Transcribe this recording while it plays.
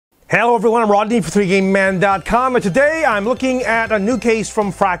Hello everyone, I'm Rodney for 3DGameMan.com, and today I'm looking at a new case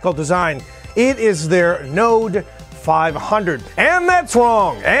from Fractal Design. It is their Node 500. And that's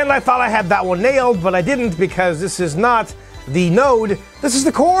wrong. And I thought I had that one nailed, but I didn't, because this is not the Node, this is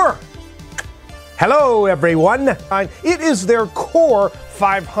the Core. Hello everyone. It is their Core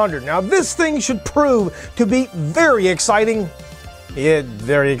 500. Now this thing should prove to be very exciting. Yeah,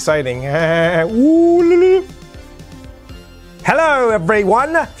 very exciting. Hello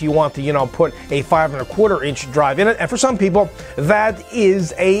everyone! If you want to, put a 5¼ inch drive in it, and for some people, that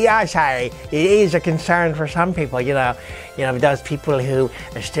is it is a concern for some people, those people who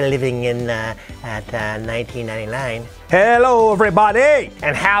are still living in at 1999. Hello everybody!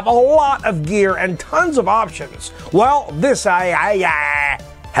 And have a lot of gear and tons of options. Well, this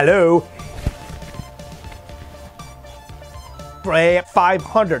hello.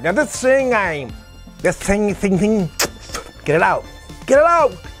 500. Now this thing, get it out. Get it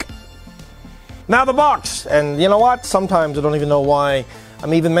out! Now the box. And you know what? Sometimes I don't even know why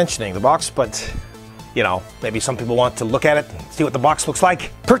I'm even mentioning the box, but, maybe some people want to look at it and see what the box looks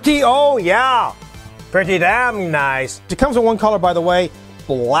like. Pretty, oh yeah! Pretty damn nice. It comes in one color, by the way,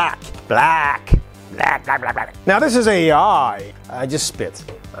 black. Black. Black, black, black, black. Now this is AI. I just spit.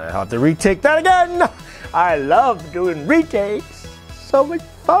 I have to retake that again. I love doing retakes. So much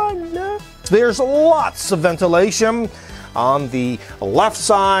fun. There's lots of ventilation on the left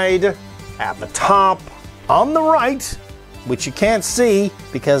side, at the top, on the right, which you can't see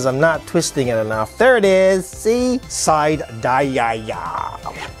because I'm not twisting it enough. There it is. See? Side dia.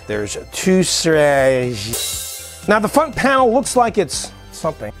 There's two strays. Now the front panel looks like it's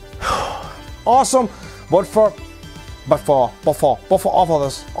something awesome, but for all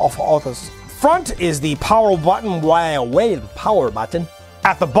of this. Front is the power button. Power button.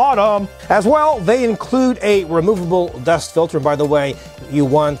 At the bottom, as well, they include a removable dust filter. By the way, you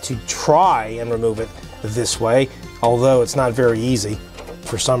want to try and remove it this way, although it's not very easy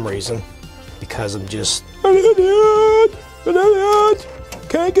for some reason, because I'm just can't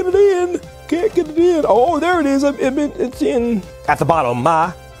get it in. Can't get it in. Oh, there it is. It's in. At the bottom,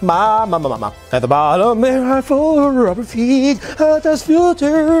 At the bottom, there are 4 rubber feet, a dust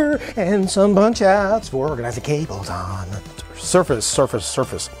filter, and some punch outs for organizing cables on. Surface.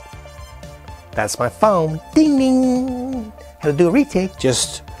 That's my phone. Ding ding. How to do a retake.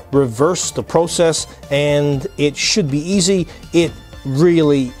 Just reverse the process and it should be easy. It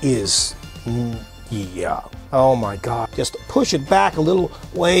really is. Yeah. Oh my God. Just push it back a little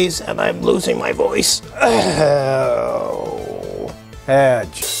ways and I'm losing my voice. Oh.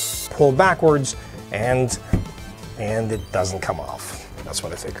 Edge. Pull backwards and it doesn't come off. That's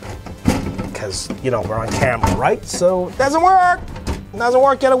what I think. Because, we're on camera, right? So it doesn't work. It doesn't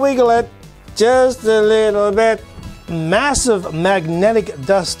work, gotta wiggle it. Just a little bit. Massive magnetic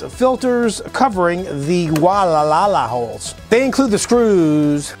dust filters covering the walla holes. They include the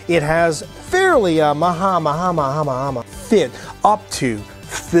screws. It has fairly fit up to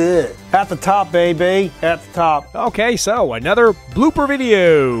fit. At the top, baby, at the top. Okay, so another blooper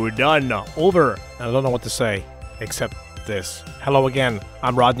video done over. I don't know what to say, except this. Hello again,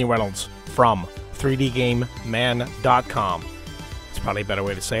 I'm Rodney Reynolds from 3DGameMan.com. It's probably a better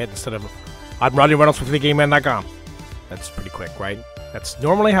way to say it instead of I'm Rodney Reynolds from 3DGameMan.com. That's pretty quick, right? That's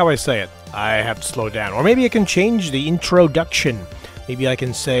normally how I say it. I have to slow down. Or maybe I can change the introduction. Maybe I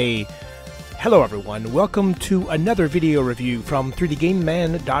can say, hello everyone, welcome to another video review from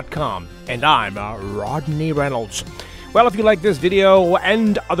 3DGameMan.com. And I'm Rodney Reynolds. Well, if you like this video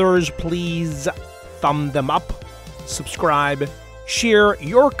and others, please thumb them up, subscribe, share.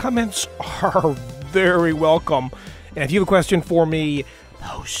 Your comments are very welcome. And if you have a question for me,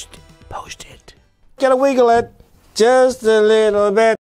 post it. Gotta wiggle it just a little bit.